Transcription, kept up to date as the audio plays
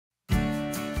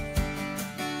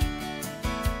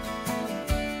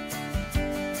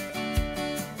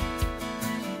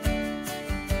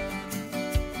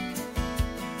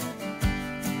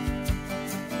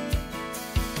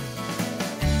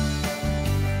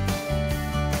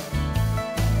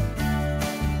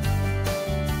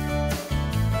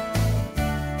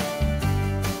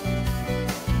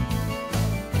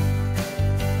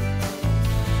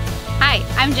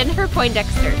I'm Jennifer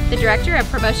Poindexter, the Director of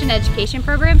Promotion Education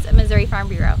Programs at Missouri Farm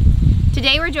Bureau.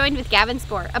 Today we're joined with Gavin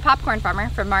Spoor, a popcorn farmer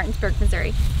from Martinsburg,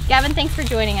 Missouri. Gavin, thanks for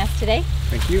joining us today.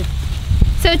 Thank you.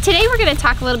 So today we're going to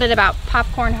talk a little bit about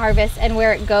popcorn harvest and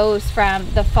where it goes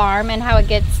from the farm and how it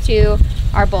gets to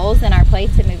our bowls and our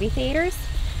plates and movie theaters.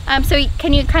 So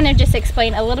can you kind of just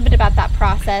explain a little bit about that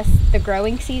process, the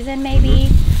growing season maybe,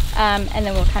 and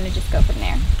then we'll kind of just go from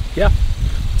there. Yeah.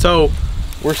 So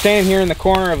we're standing here in the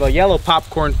corner of a yellow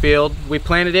popcorn field. We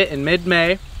planted it in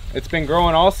mid-May. It's been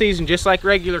growing all season just like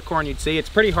regular corn you'd see. It's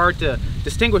pretty hard to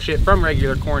distinguish it from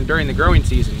regular corn during the growing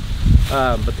season,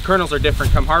 but the kernels are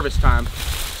different come harvest time.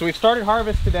 So we've started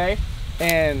harvest today,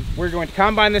 and we're going to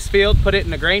combine this field, put it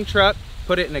in a grain truck,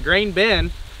 put it in a grain bin,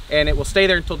 and it will stay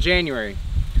there until January.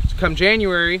 So come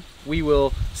January, we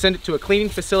will send it to a cleaning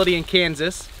facility in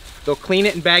Kansas. They'll clean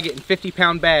it and bag it in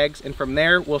 50-pound bags, and from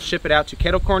there we'll ship it out to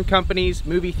kettle corn companies,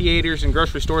 movie theaters, and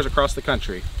grocery stores across the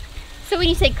country. So when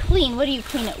you say clean, what do you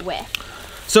clean it with?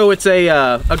 So it's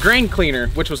a grain cleaner,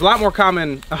 which was a lot more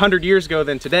common 100 years ago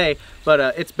than today, but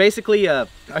it's basically a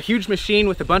huge machine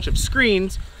with a bunch of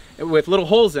screens with little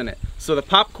holes in it. So the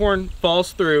popcorn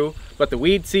falls through, but the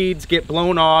weed seeds get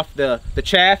blown off, the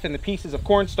chaff and the pieces of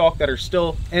corn stalk that are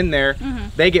still in there,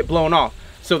 they get blown off.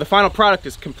 So the final product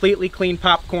is completely clean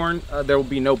popcorn. There will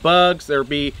be no bugs. There will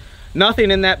be nothing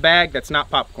in that bag that's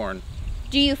not popcorn.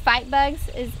 Do you fight bugs?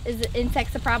 Is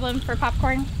insects a problem for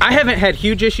popcorn? I haven't had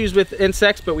huge issues with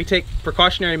insects, but we take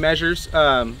precautionary measures.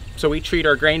 So we treat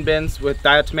our grain bins with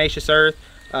diatomaceous earth.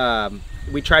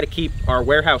 We try to keep our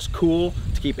warehouse cool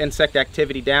to keep insect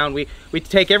activity down. We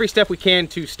take every step we can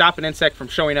to stop an insect from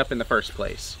showing up in the first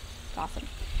place. Awesome.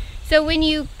 So when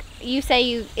you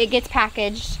say it gets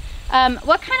packaged,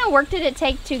 what kind of work did it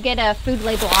take to get a food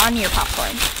label on your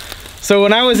popcorn? So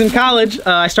when I was in college,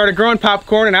 I started growing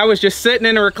popcorn, and I was just sitting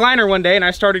in a recliner one day and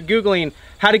I started Googling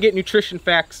how to get nutrition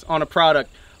facts on a product,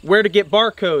 where to get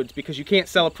barcodes, because you can't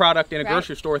sell a product in a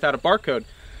grocery store without a barcode.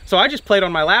 So I just played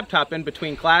on my laptop in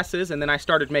between classes, and then I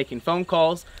started making phone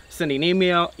calls, sending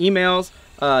emails,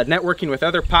 networking with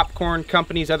other popcorn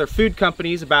companies, other food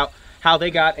companies about how they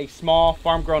got a small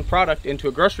farm-grown product into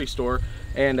a grocery store.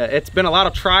 And it's been a lot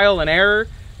of trial and error,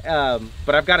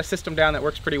 but I've got a system down that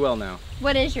works pretty well now.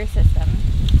 What is your system?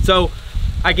 So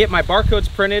I get my barcodes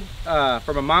printed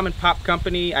from a mom and pop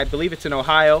company. I believe it's in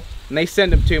Ohio, and they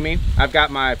send them to me. I've got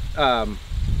my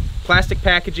plastic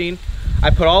packaging. I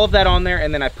put all of that on there,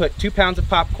 and then I put 2 pounds of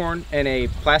popcorn in a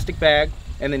plastic bag,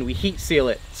 and then we heat seal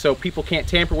it so people can't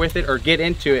tamper with it or get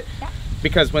into it. Yeah.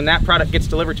 Because when that product gets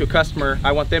delivered to a customer,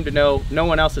 I want them to know no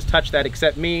one else has touched that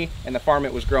except me and the farm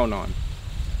it was grown on.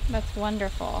 That's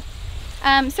wonderful.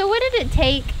 So what did it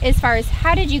take as far as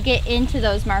how did you get into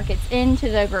those markets, into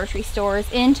the grocery stores,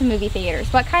 into movie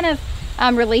theaters? What kind of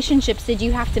relationships did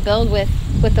you have to build with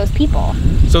those people?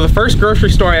 So the first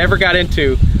grocery store I ever got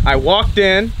into, I walked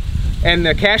in and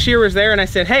the cashier was there, and I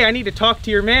said, "Hey, I need to talk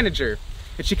to your manager."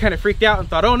 And she kind of freaked out and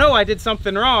thought, "Oh no, I did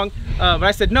something wrong." But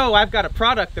I said, "No, I've got a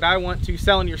product that I want to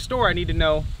sell in your store. I need to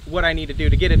know what I need to do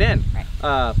to get it in."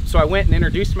 Right. So I went and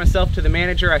introduced myself to the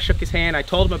manager. I shook his hand. I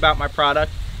told him about my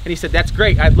product, and he said, "That's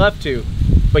great. I'd love to,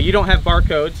 but you don't have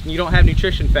barcodes and you don't have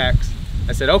nutrition facts."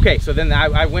 I said, "Okay." So then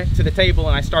I went to the table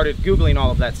and I started Googling all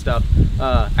of that stuff.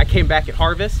 I came back at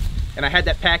harvest, and I had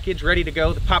that package ready to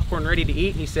go, the popcorn ready to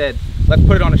eat, and he said, "Let's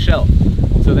put it on a shelf."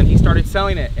 So then he started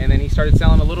selling it, and then he started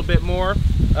selling a little bit more.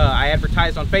 I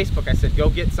advertised on Facebook. I said, "Go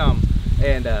get some,"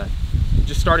 and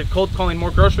just started cold calling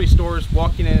more grocery stores,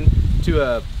 walking in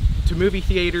to movie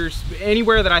theaters,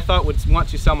 anywhere that I thought would want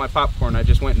to sell my popcorn. I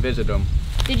just went and visited them.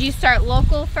 Did you start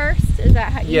local first? Is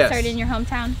that how you started in your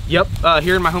hometown? Yep,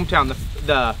 here in my hometown.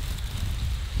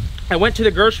 I went to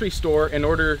the grocery store in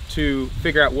order to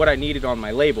figure out what I needed on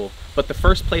my label, but the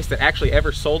first place that actually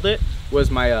ever sold it was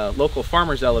my local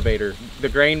farmer's elevator, the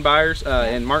grain buyers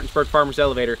in Martinsburg Farmer's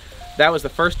Elevator. That was the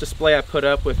first display I put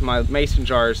up with my mason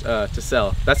jars to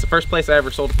sell. That's the first place I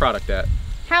ever sold a product at.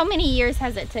 How many years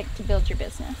has it taken to build your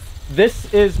business?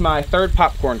 This is my third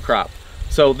popcorn crop.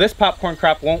 So this popcorn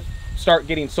crop won't start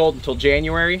getting sold until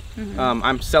January.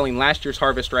 I'm selling last year's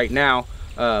harvest right now,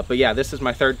 but yeah, this is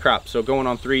my third crop, so going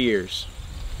on 3 years.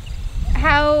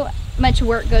 How much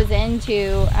work goes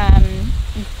into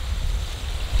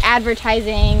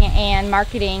advertising and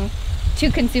marketing to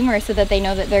consumers so that they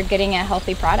know that they're getting a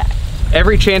healthy product?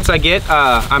 Every chance I get,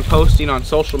 I'm posting on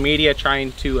social media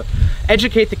trying to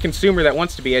educate the consumer that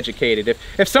wants to be educated.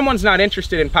 If someone's not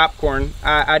interested in popcorn,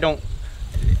 I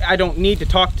don't need to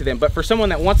talk to them, but for someone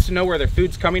that wants to know where their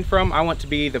food's coming from, I want to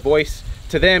be the voice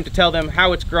to them, to tell them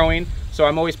how it's growing. So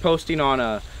I'm always posting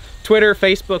on Twitter,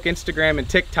 Facebook, Instagram, and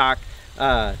TikTok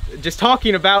just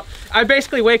talking about, I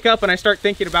basically wake up and I start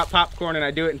thinking about popcorn, and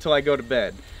I do it until I go to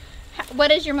bed.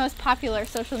 What is your most popular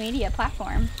social media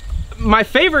platform? My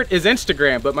favorite is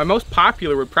Instagram, but my most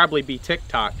popular would probably be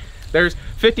TikTok. There's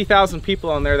 50,000 people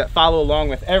on there that follow along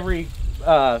with every,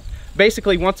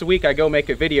 basically once a week I go make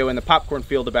a video in the popcorn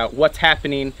field about what's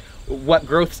happening, what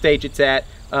growth stage it's at,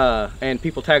 and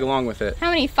people tag along with it. How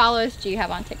many followers do you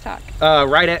have on TikTok?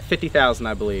 Right at 50,000,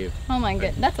 I believe. Oh my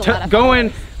goodness, that's a lot of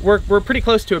followers. We're pretty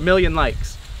close to 1 million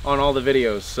likes on all the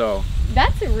videos, so.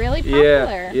 That's really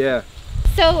popular. Yeah.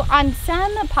 So on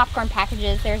some popcorn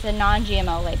packages, there's a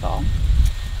non-GMO label.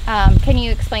 Can you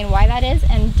explain why that is,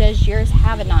 and does yours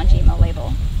have a non-GMO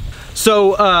label?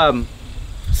 So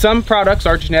some products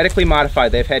are genetically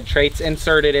modified. They've had traits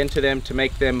inserted into them to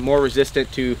make them more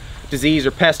resistant to disease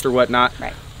or pest or whatnot.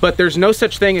 Right. But there's no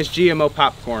such thing as GMO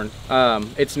popcorn.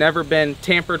 It's never been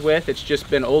tampered with. It's just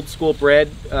been old school bred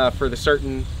for the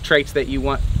certain traits that you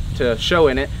want to show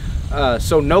in it.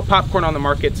 So no popcorn on the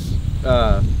market's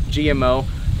GMO.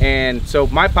 And so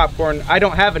my popcorn, I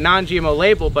don't have a non-GMO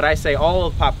label, but I say all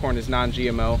of popcorn is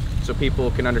non-GMO so people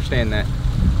can understand that.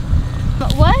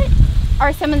 But what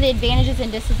are some of the advantages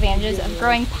and disadvantages of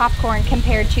growing popcorn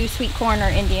compared to sweet corn or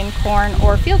Indian corn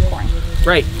or field corn?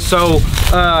 Right, so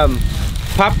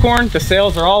popcorn, the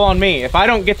sales are all on me. If I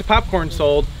don't get the popcorn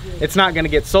sold, it's not gonna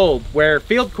get sold. Where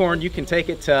field corn, you can take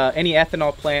it to any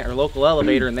ethanol plant or local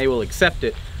elevator and they will accept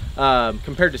it.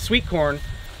 Compared to sweet corn,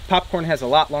 popcorn has a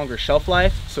lot longer shelf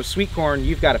life. So sweet corn,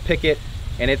 you've got to pick it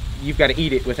and you've got to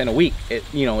eat it within a week,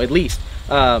 at least.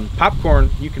 Popcorn,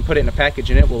 you can put it in a package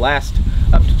and it will last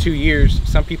up to 2 years.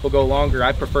 Some people go longer.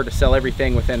 I prefer to sell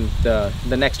everything within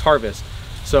the next harvest.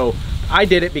 So I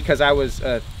did it because I was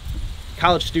a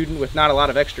college student with not a lot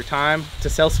of extra time to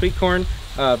sell sweet corn,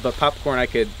 but popcorn I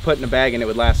could put in a bag and it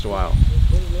would last a while.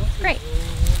 Great.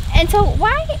 And so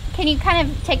can you kind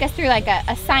of take us through like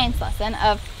a science lesson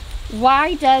of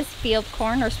why does field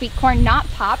corn or sweet corn not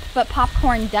pop, but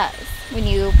popcorn does when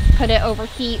you put it over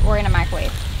heat or in a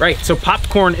microwave? Right, so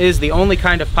popcorn is the only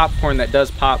kind of popcorn that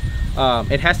does pop.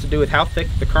 It has to do with how thick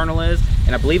the kernel is,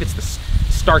 and I believe it's the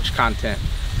starch content.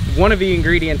 One of the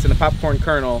ingredients in the popcorn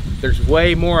kernel, there's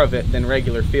way more of it than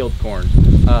regular field corn.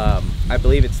 I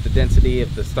believe it's the density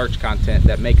of the starch content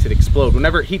that makes it explode.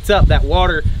 Whenever it heats up, that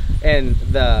water and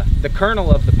the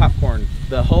kernel of the popcorn,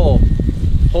 the hull,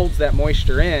 holds that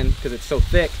moisture in because it's so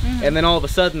thick, and then all of a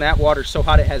sudden that water's so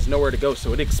hot it has nowhere to go,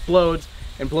 so it explodes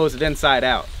and blows it inside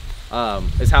out,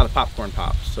 is how the popcorn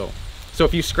pops. So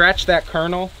if you scratch that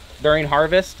kernel during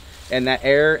harvest and that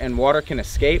air and water can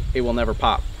escape, it will never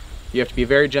pop. You have to be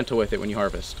very gentle with it when you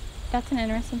harvest. That's an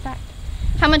interesting fact.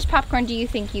 How much popcorn do you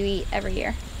think you eat every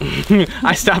year?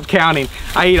 I stopped counting.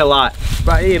 I eat a lot,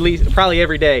 probably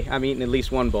every day I'm eating at least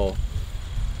one bowl.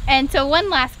 And so one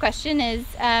last question is,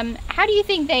 how do you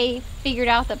think they figured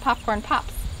out that popcorn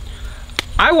pops?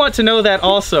 I want to know that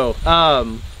also.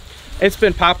 It's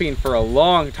been popping for a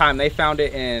long time. They found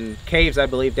it in caves, I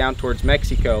believe, down towards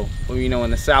Mexico. You know, in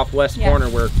the southwest corner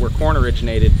where corn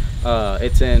originated.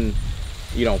 It's in,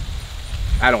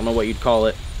 I don't know what you'd call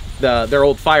it. Their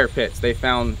old fire pits. They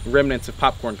found remnants of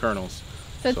popcorn kernels.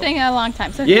 So it's been a long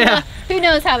time. So yeah. Who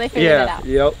knows how they figured it out?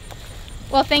 Yep.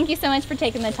 Well, thank you so much for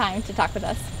taking the time to talk with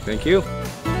us. Thank you.